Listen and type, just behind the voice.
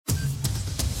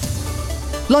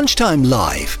Lunchtime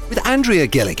Live with Andrea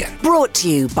Gilligan. Brought to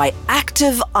you by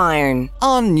Active Iron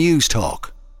On News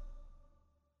Talk.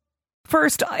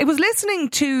 First, I was listening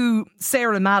to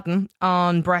Sarah Madden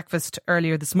on Breakfast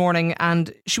earlier this morning,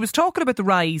 and she was talking about the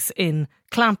rise in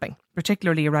clamping,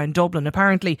 particularly around Dublin.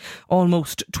 Apparently,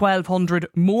 almost 1,200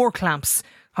 more clamps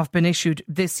have been issued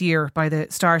this year by the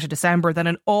start of December than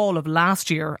in all of last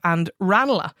year, and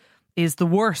Ranelagh is the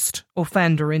worst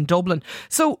offender in Dublin.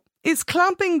 So, is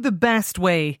clamping the best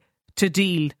way to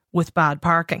deal with bad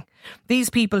parking? These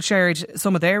people shared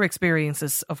some of their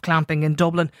experiences of clamping in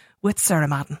Dublin with Sarah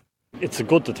Madden. It's a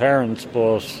good deterrent,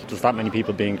 but there's that many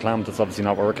people being clamped, it's obviously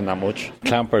not working that much.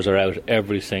 Clampers are out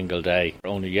every single day.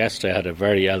 Only yesterday I had a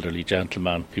very elderly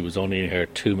gentleman. He was only in here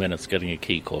 2 minutes getting a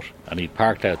key cut, and he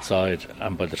parked outside,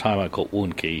 and by the time I cut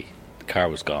one key, the car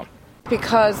was gone.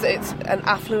 Because it's an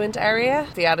affluent area,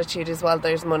 the attitude is, well,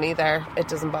 there's money there, it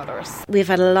doesn't bother us. We've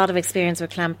had a lot of experience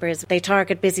with clampers. They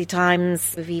target busy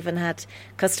times. We've even had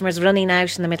customers running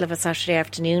out in the middle of a Saturday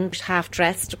afternoon, half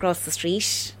dressed across the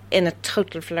street in a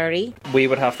total flurry. We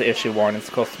would have to issue warnings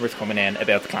to customers coming in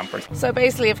about the clampers. So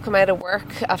basically, I've come out of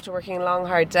work after working a long,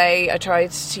 hard day. I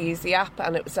tried to use the app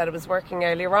and it said it was working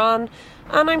earlier on,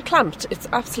 and I'm clamped. It's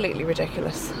absolutely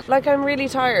ridiculous. Like, I'm really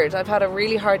tired. I've had a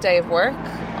really hard day of work.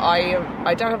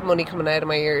 I don't have money coming out of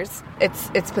my ears.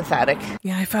 It's pathetic.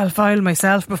 Yeah, I fell foul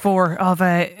myself before of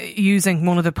using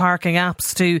one of the parking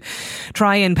apps to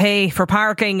try and pay for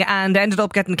parking, and ended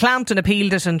up getting clamped and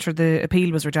appealed it, and the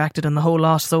appeal was rejected and the whole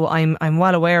lot. So I'm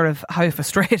well aware of how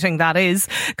frustrating that is.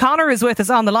 Connor is with us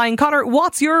on the line. Connor,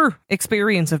 what's your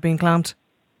experience of being clamped?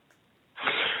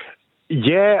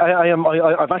 Yeah,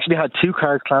 I've actually had two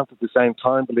cars clamped at the same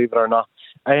time, believe it or not.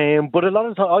 But a lot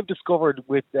of the time I've discovered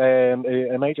with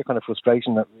a major kind of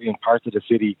frustration that in parts of the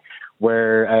city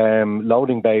where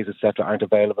loading bays, etc., aren't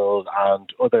available,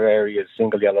 and other areas,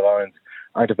 single yellow lines,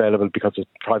 aren't available because of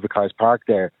private cars parked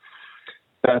there,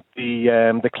 that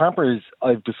the clampers,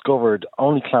 I've discovered,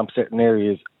 only clamp certain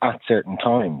areas at certain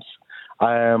times.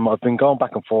 I've been going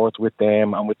back and forth with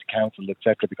them and with the council,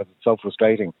 etc., because it's so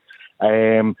frustrating.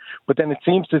 But then it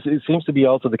seems to be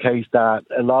also the case that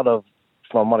a lot of,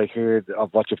 from what I heard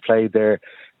of what you've played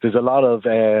there's a lot of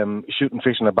shooting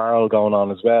fish in a barrel going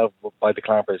on as well by the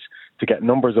clampers to get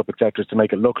numbers up, etc., to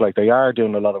make it look like they are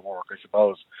doing a lot of work, I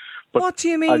suppose. But what do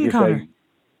you mean, Connor?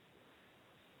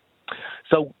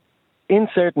 So, in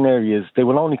certain areas, they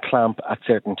will only clamp at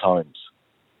certain times.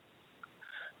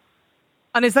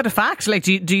 And is that a fact? Like,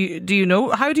 do you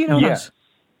know? How do you know that?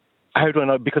 How do I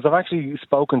know? Because I've actually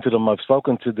spoken to them. I've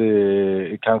spoken to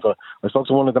the council. I spoke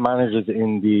to one of the managers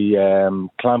in the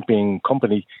clamping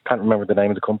company. Can't remember the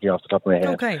name of the company off the top of my head.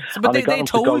 Okay, but they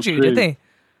told you, did they?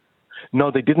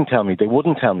 No, they didn't tell me. They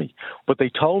wouldn't tell me. But they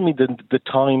told me the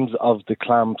times of the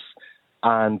clamps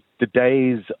and the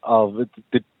days of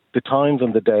the times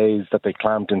and the days that they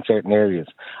clamped in certain areas.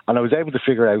 And I was able to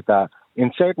figure out that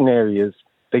in certain areas,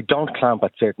 they don't clamp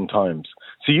at certain times.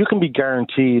 So you can be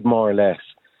guaranteed, more or less,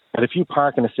 that if you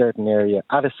park in a certain area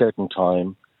at a certain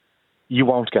time, you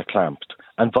won't get clamped.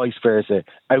 And vice versa,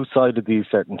 outside of these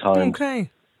certain times,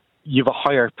 you have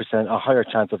a higher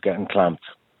chance of getting clamped.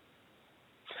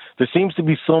 There seems to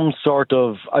be some sort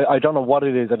of, I don't know what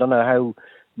it is, I don't know how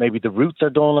maybe the routes are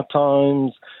done at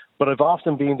times, but I've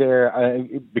often been there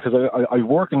because I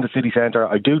work in the city centre.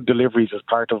 I do deliveries as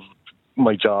part of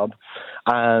my job,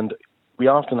 and we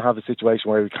often have a situation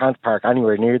where we can't park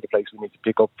anywhere near the place we need to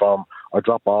pick up from or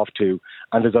drop off to,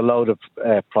 and there's a load of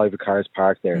private cars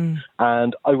parked there.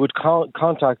 And I would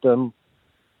contact them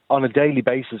on a daily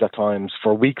basis at times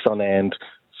for weeks on end,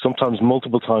 sometimes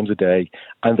multiple times a day,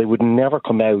 and they would never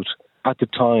come out at the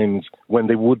times when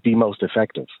they would be most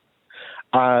effective.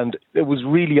 And it was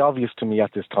really obvious to me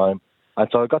at this time. And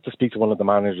so I got to speak to one of the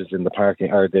managers in the parking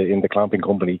or in the clamping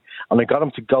company, and I got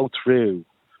him to go through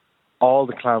all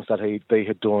the clamps that they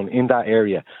had done in that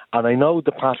area. And I know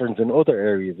the patterns in other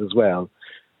areas as well.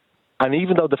 And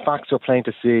even though the facts are plain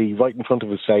to see right in front of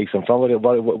his face, and from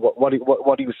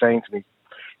what he was saying to me,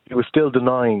 he was still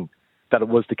denying that it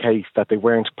was the case that they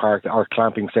weren't parked or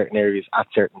clamping certain areas at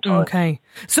certain times. Okay.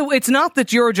 So it's not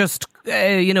that you're just,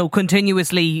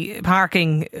 continuously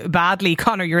parking badly,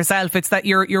 Connor, yourself. It's that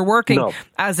you're working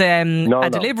as a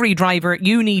delivery driver.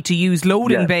 You need to use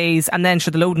loading bays, and then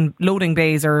should the loading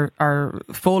bays are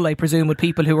full, I presume, with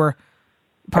people who are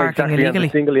parking illegally. And the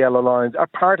single yellow lines are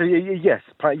partly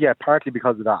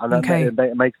because of that. And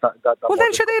it makes that well,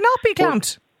 then should they not be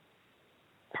clamped?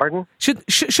 Pardon?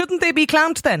 Shouldn't they be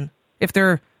clamped then, if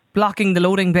they're blocking the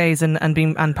loading bays and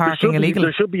parking illegally?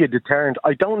 There should be a deterrent.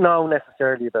 I don't know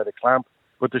necessarily about a clamp,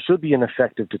 but there should be an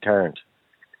effective deterrent.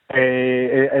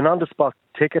 An on-the-spot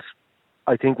ticket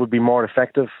I think would be more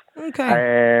effective.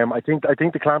 Okay. I think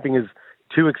the clamping is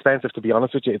too expensive, to be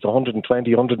honest with you. It's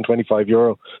 120, 125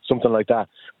 euro, something like that.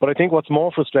 But I think what's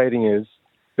more frustrating is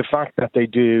the fact that they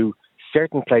do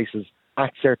certain places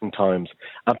at certain times.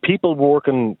 And people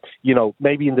working,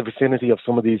 maybe in the vicinity of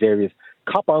some of these areas,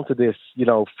 cop onto this,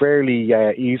 fairly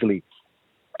easily.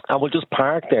 And will just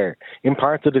park there in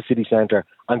parts of the city centre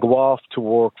and go off to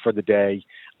work for the day.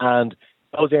 And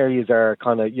those areas are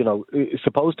kind of,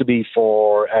 supposed to be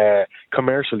for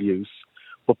commercial use.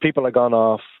 But people are gone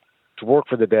off to work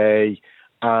for the day,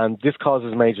 and this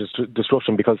causes major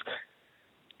disruption because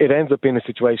it ends up in a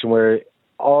situation where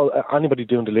anybody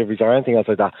doing deliveries or anything else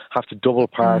like that have to double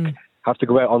park, have to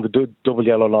go out on the double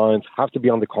yellow lines, have to be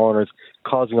on the corners,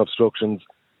 causing obstructions,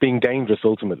 being dangerous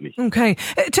ultimately. Okay.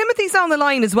 Timothy's on the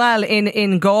line as well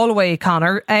in Galway,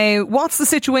 Conor. What's the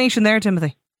situation there,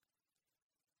 Timothy?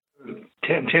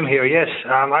 Tim here, yes.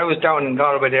 I was down in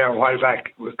Galway there a while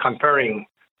back conferring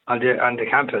on the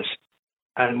campus,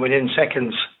 and within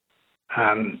seconds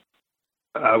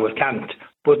I was camped.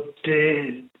 But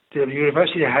the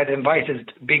university had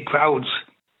invited big crowds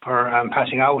for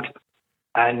passing out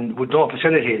and with no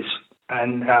facilities.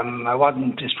 And I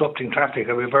wasn't disrupting traffic.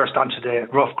 I reversed onto the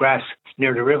rough grass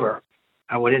near the river.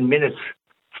 And within minutes,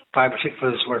 5 or 6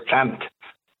 of us were clamped.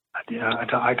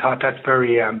 I thought that's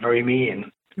very very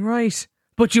mean. Right.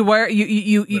 But you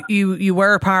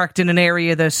were parked in an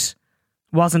area that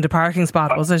wasn't a parking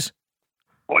spot, was it?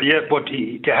 Well, yeah, but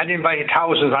they had invited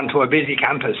thousands onto a busy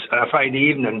campus Friday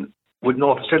evening with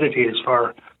no facilities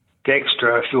for the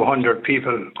extra few hundred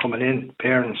people coming in,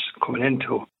 parents coming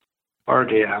into for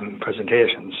the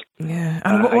presentations. Yeah,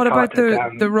 and what about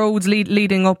the roads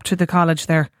leading up to the college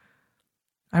there?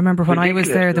 I remember when I was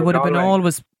there would have been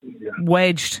always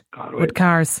wedged with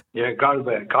cars. Yeah,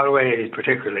 Galway is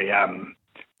particularly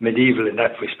medieval in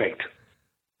that respect.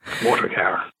 Motor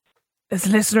car. This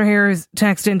listener here is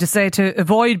texting to say to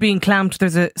avoid being clamped,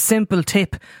 there's a simple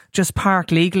tip: just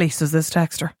park legally, says this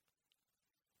texter.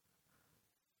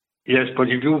 Yes, but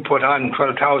you do put on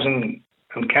 12,000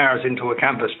 cars into a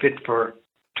campus fit for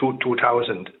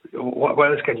 2,000.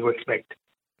 What else can you expect?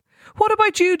 What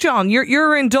about you, John?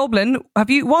 You're in Dublin.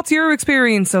 What's your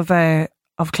experience of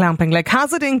clamping? Like,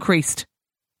 has it increased?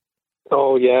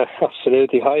 Oh yeah,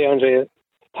 absolutely. Hi, Andrea.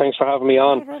 Thanks for having me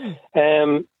on.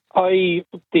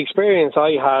 The experience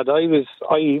I had,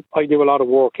 I do a lot of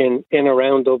work in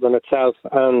around Dublin itself,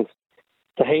 and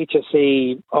the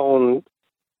HSE own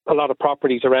a lot of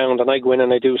properties around, and I go in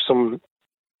and I do some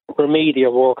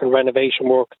remedial work and renovation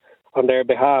work on their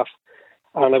behalf.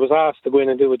 And I was asked to go in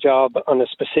and do a job on a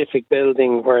specific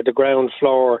building where the ground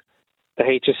floor, the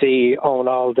HSE own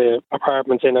all the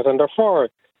apartments in it, and they're for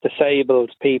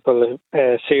disabled people,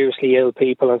 seriously ill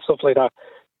people and stuff like that.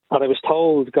 And I was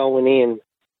told going in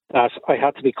that I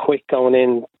had to be quick going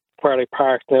in where I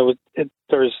parked. Now,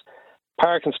 there's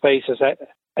parking spaces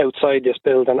outside this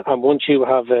building, and once you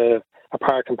have a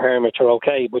parking permit, you're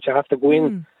okay, but you have to go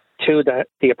in to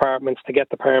the apartments to get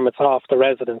the permits off the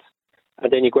residents,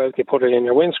 and then you go out and you put it in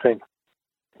your windscreen.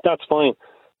 That's fine.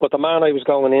 But the man I was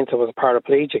going into was a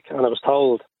paraplegic, and I was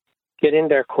told, get in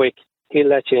there quick, he'll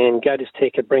let you in, get his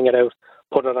ticket, bring it out,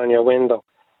 put it on your window.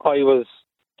 I was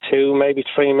 2, maybe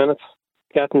 3 minutes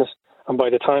getting it, and by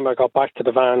the time I got back to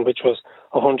the van, which was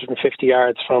 150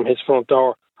 yards from his front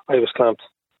door, I was clamped.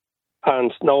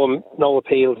 And no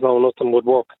appeals, no nothing would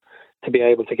work to be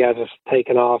able to get it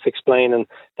taken off, explaining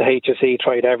the HSE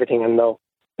tried everything, and no,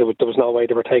 there was no way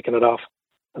they were taking it off.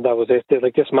 And that was it.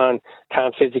 Like, this man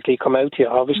can't physically come out to you,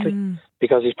 obviously,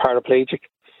 because he's paraplegic.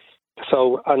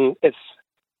 So, and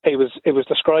it was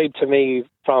described to me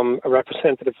from a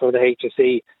representative from the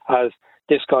HSE as,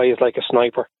 this guy is like a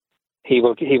sniper. He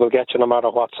will get you no matter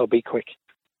what, so be quick.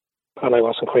 And I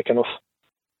wasn't quick enough.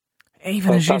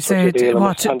 Even as you said,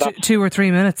 2 or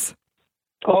 3 minutes?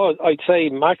 Oh, I'd say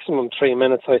maximum 3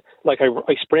 minutes. I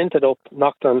sprinted up,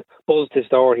 knocked on, buzzed his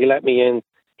door. He let me in.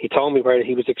 He told me where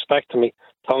he was expecting me,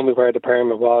 told me where the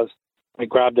permit was. I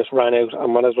grabbed it, ran out,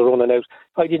 and when I was running out,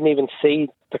 I didn't even see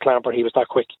the clamper. He was that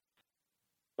quick.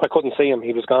 I couldn't see him.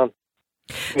 He was gone.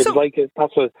 That's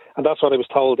what I was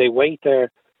told. They wait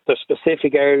there. There's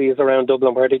specific areas around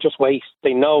Dublin where they just wait.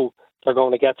 They know they're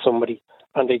going to get somebody,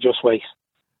 and they just wait.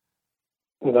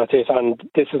 And that's it. And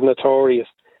this is notorious.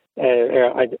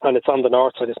 And it's on the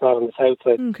north side, it's not on the south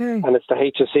side. Okay. And it's the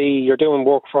HSE. You're doing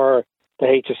work for the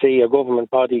HSE, a government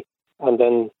body, and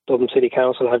then Dublin City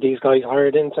Council have these guys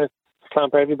hired in to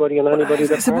clamp everybody and anybody.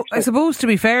 I suppose, to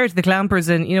be fair to the clampers,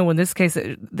 and in this case,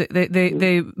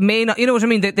 they may not. You know what I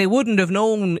mean? They wouldn't have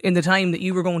known in the time that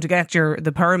you were going to get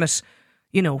the permit.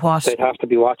 you know, what... They'd have to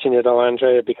be watching it, though,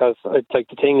 Andrea, because like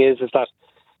the thing is that,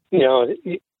 you know,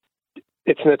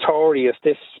 it's notorious.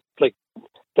 This, like,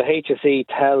 the HSE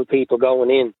tell people going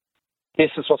in,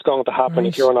 this is what's going to happen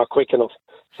if you're not quick enough.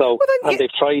 So, and they've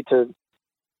tried to...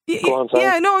 Go on, sorry.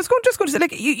 Yeah, no, I was just going to say,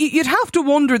 like, you'd have to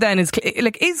wonder then, is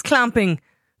clamping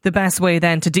the best way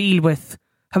then to deal with,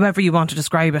 however you want to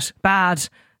describe it, bad,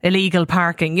 illegal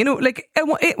parking? You know, like,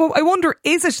 I wonder,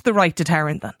 is it the right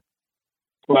deterrent then?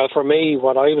 Well, for me,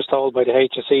 what I was told by the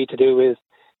HSE to do is,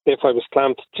 if I was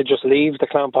clamped, to just leave the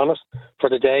clamp on it for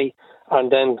the day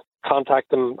and then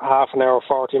contact them half an hour,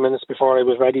 40 minutes before I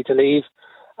was ready to leave,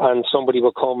 and somebody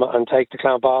would come and take the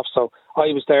clamp off. So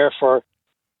I was there for,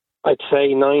 I'd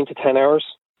say, 9 to 10 hours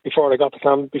before I got the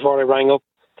clamp, before I rang up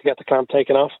to get the clamp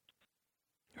taken off.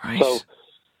 Right. So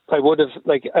I would have,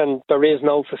 like, and there is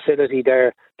no facility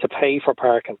there to pay for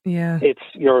parking. Yeah. It's,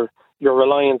 you're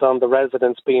reliant on the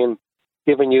residents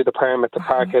giving you the permit to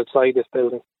park outside this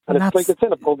building. And it's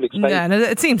in a public space. Yeah, and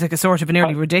it seems like a sort of a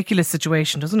nearly ridiculous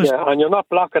situation, doesn't it? Yeah, and you're not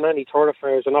blocking any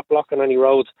thoroughfares, you're not blocking any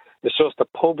roads. It's just a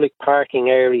public parking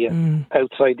area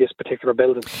outside this particular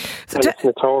building. So and it's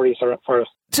notorious for it.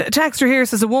 Texter here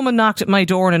says, a woman knocked at my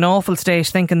door in an awful state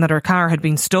thinking that her car had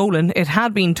been stolen. It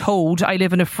had been towed. I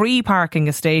live in a free parking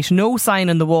estate, no sign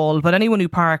on the wall, but anyone who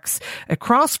parks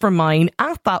across from mine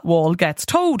at that wall gets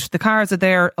towed. The cars are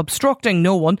there obstructing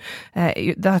no one.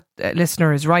 That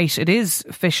listener is right. It is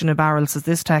fish in a barrel, says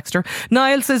this texter.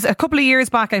 Niall says, a couple of years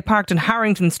back I parked in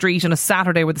Harrington Street on a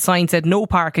Saturday where the sign said no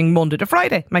parking Monday to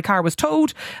Friday. My car was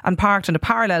towed and parked in a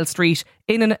parallel street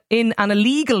in an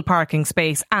illegal parking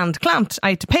space and clamped.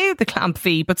 I had to pay the clamp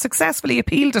fee but successfully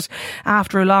appealed it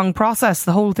after a long process.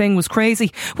 The whole thing was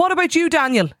crazy. What about you,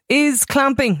 Daniel? Is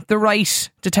clamping the right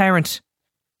deterrent?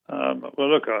 Well,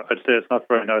 look, I'd say it's not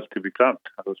very nice to be clamped.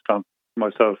 I was clamped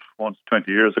myself once 20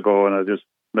 years ago and I just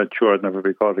made sure I'd never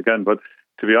be caught again. But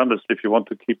to be honest, if you want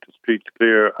to keep the streets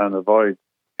clear and avoid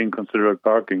inconsiderate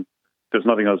parking, there's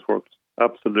nothing else works.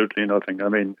 Absolutely nothing. I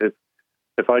mean,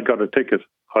 if I'd got a ticket,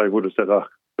 I would have said, oh,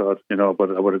 God, you know,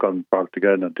 but I would have gotten parked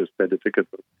again and just paid the ticket.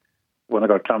 But when I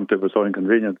got clamped, it was so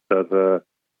inconvenient that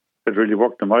it really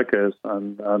worked in my case.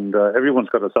 And everyone's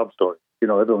got a sob story. You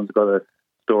know, everyone's got a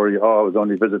story, oh, I was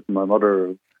only visiting my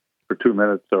mother for 2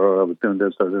 minutes, or I was doing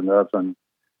this or doing that. And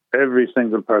every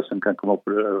single person can come up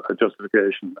with a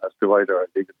justification as to why they're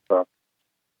illegal to park.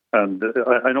 And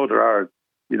I know there are,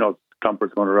 you know,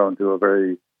 clampers going around who are very,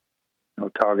 you know,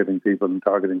 targeting people and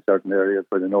targeting certain areas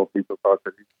where they know people park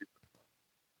illegally.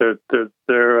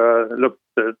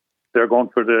 They're going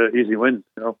for the easy wins,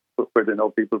 you know, where they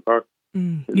know people park.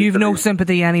 You've no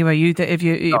sympathy anyway. If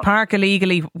you park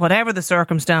illegally, whatever the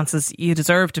circumstances, you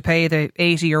deserve to pay the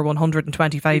 €80 or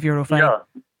 €125 fine. Yeah,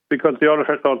 because the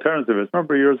alternative is,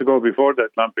 remember years ago before that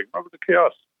clamping, remember the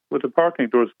chaos with the parking?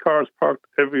 There was cars parked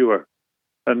everywhere.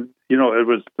 And, you know,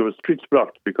 there was streets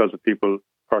blocked because of people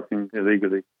parking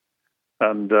illegally.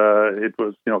 And it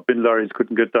was, you know, bin lorries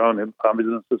couldn't get down,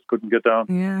 ambulances couldn't get down.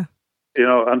 Yeah. You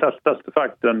know, and that's the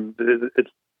fact. And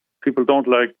it's people don't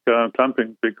like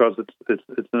clamping because it's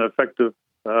an effective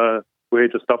way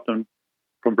to stop them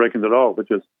from breaking the law, which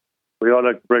is, we all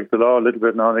like to break the law a little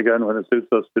bit now and again when it suits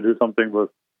us to do something, but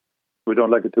we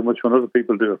don't like it too much when other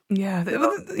people do. Yeah,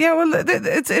 well,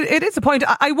 it is a point.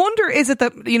 I wonder, is it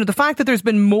that, you know, the fact that there's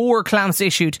been more clamps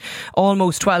issued,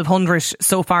 almost 1,200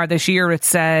 so far this year,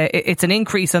 it's an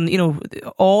increase on, you know,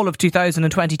 all of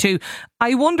 2022.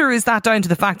 I wonder, is that down to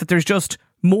the fact that there's just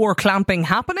more clamping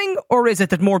happening, or is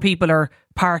it that more people are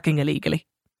parking illegally?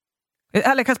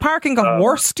 Like, has parking got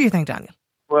worse, do you think, Daniel?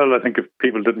 Well, I think if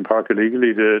people didn't park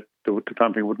illegally, the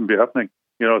clamping wouldn't be happening.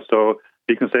 You know, so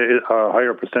you can say a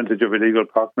higher percentage of illegal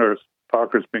parkers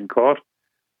being caught,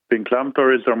 being clamped,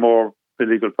 or is there more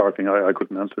illegal parking? I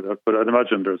couldn't answer that, but I'd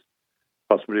imagine there's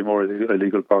possibly more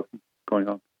illegal parking going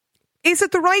on. Is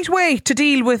it the right way to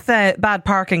deal with bad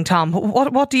parking, Tom?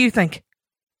 What do you think?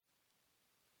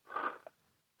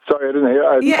 Sorry, I didn't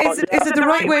hear. Is it the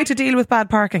right way to deal with bad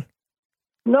parking?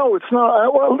 No, it's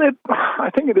not. Well,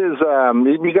 I think it is.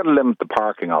 You got to limit the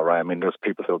parking, all right. I mean, there's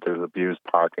people who do abuse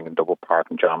parking and double park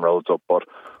and jam roads up, but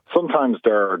sometimes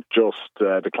they're just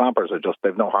the clampers are just,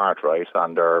 they've no heart, right,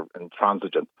 and they're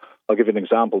intransigent. I'll give you an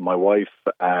example. My wife,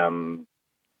 it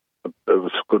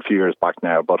was a good few years back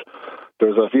now, but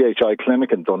there's a VHI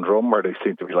clinic in Dundrum where they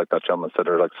seem to be like that gentleman said,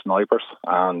 they're like snipers,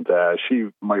 and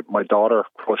my daughter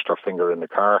crushed her finger in the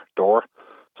car door,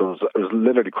 so it was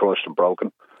literally crushed and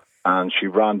broken. And she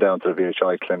ran down to the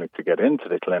VHI clinic to get into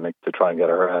the clinic to try and get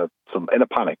her in a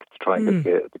panic to try and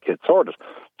get the kid sorted.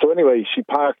 So anyway, she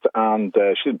parked and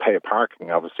she didn't pay a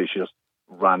parking. Obviously, she just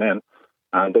ran in.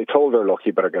 And they told her, look,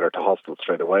 you better get her to hospital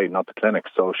straight away, not the clinic.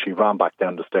 So she ran back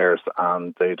down the stairs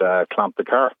and they'd clamped the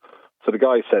car. So the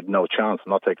guy said, no chance, I'm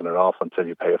not taking it off until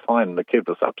you pay a fine. And the kid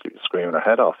was absolutely screaming her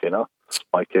head off,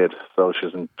 my kid. So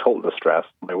she's in total distress.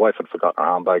 My wife had forgotten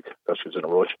her handbag because she was in a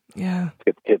rush to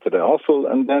get the kid to the hospital,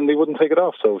 and then they wouldn't take it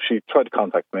off. So she tried to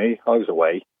contact me. I was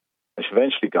away. And she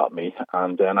eventually got me,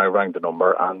 and then I rang the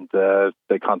number, and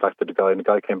they contacted the guy, and the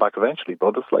guy came back eventually.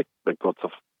 But it's like guts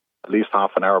of at least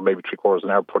half an hour, maybe 3/4 of an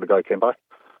hour before the guy came back.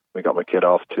 We got my kid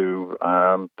off to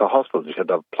the hospital. She had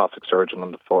a plastic surgeon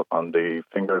on the foot, on the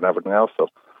finger, and everything else. So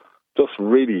just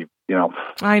really,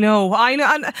 I know, and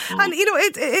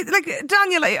like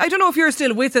Daniel, I don't know if you're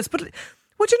still with us, but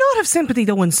would you not have sympathy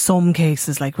though in some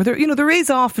cases, like where there, there is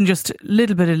often just a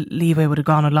little bit of leeway would have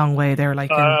gone a long way there,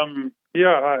 like.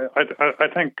 Yeah, I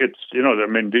think it's,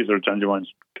 these are genuine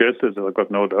cases, I've got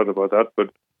no doubt about that,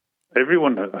 but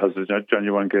everyone has a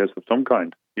genuine case of some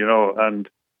kind, and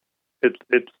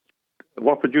it's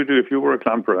what would you do if you were a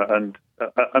clamper? And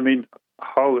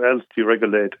how else do you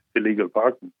regulate illegal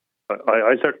parking?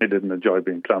 I certainly didn't enjoy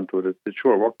being clamped with it. It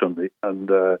sure worked on me, and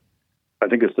I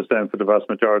think it's the same for the vast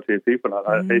majority of people.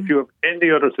 If you have any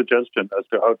other suggestion as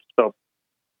to how to stop,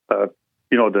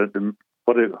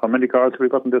 how many cars have we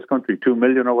got in this country? 2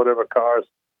 million or whatever cars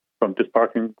from just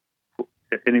parking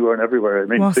anywhere and everywhere.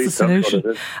 What's the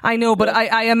solution? I know, but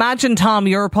I imagine, Tom,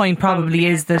 your point probably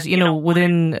is that,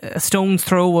 within a stone's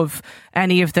throw of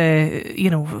any of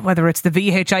the, whether it's the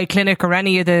VHI clinic or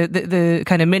any of the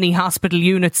kind of mini hospital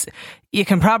units, you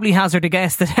can probably hazard a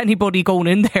guess that anybody going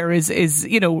in there is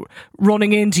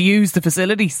running in to use the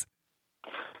facilities.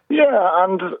 Yeah,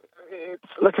 and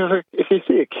like if you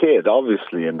see a kid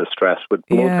obviously in distress with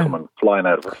blood coming flying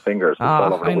out of her fingers and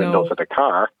all over the windows of the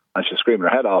car, and she's screaming her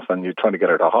head off, and you're trying to get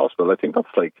her to hospital, I think that's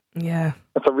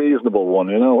that's a reasonable one,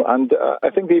 And I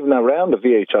think even around the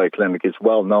VHI clinic, it's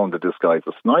well known that this guy's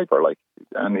a sniper,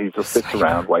 and he just sits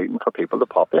around waiting for people to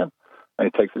pop in,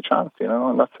 and he takes a chance,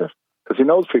 and that's it, because he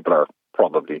knows people are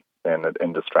probably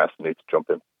in distress and need to jump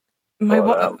in.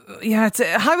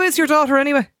 How is your daughter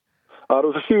anyway? It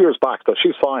was a few years back, though.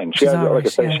 She's fine. She had, like I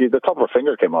say, the top of her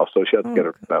finger came off, so she had to get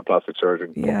her plastic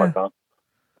surgery and come back on.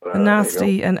 A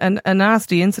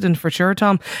nasty incident for sure,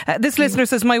 Tom. This listener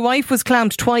says, my wife was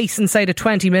clamped twice inside of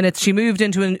 20 minutes. She moved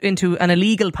into an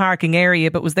illegal parking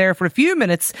area, but was there for a few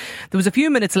minutes. There was a few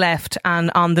minutes left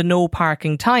and on the no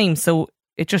parking time. So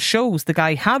it just shows the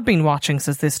guy had been watching,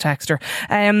 says this texter.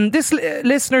 This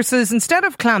listener says, instead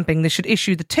of clamping, they should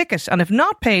issue the ticket, and if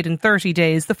not paid in 30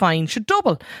 days, the fine should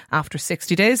double. After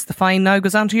 60 days, the fine now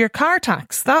goes onto your car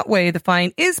tax. That way, the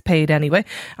fine is paid anyway,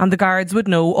 and the guards would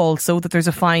know also that there's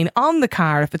a fine on the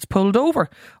car if it's pulled over.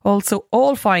 Also,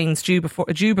 all fines due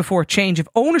before change of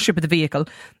ownership of the vehicle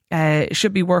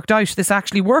should be worked out. This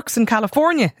actually works in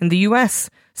California, in the US,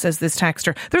 says this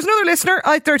texter. There's another listener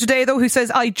out there today, though, who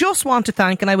says, I just want to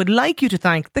thank, and I would like you to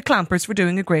thank, the clampers for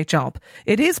doing a great job.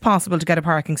 It is possible to get a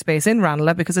parking space in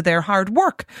Ranelagh because of their hard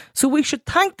work, so we should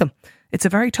thank them. It's a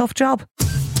very tough job.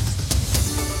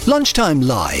 Lunchtime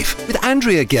Live with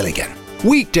Andrea Gilligan.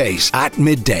 Weekdays at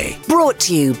midday. Brought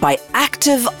to you by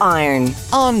Active Iron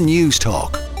On News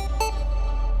Talk.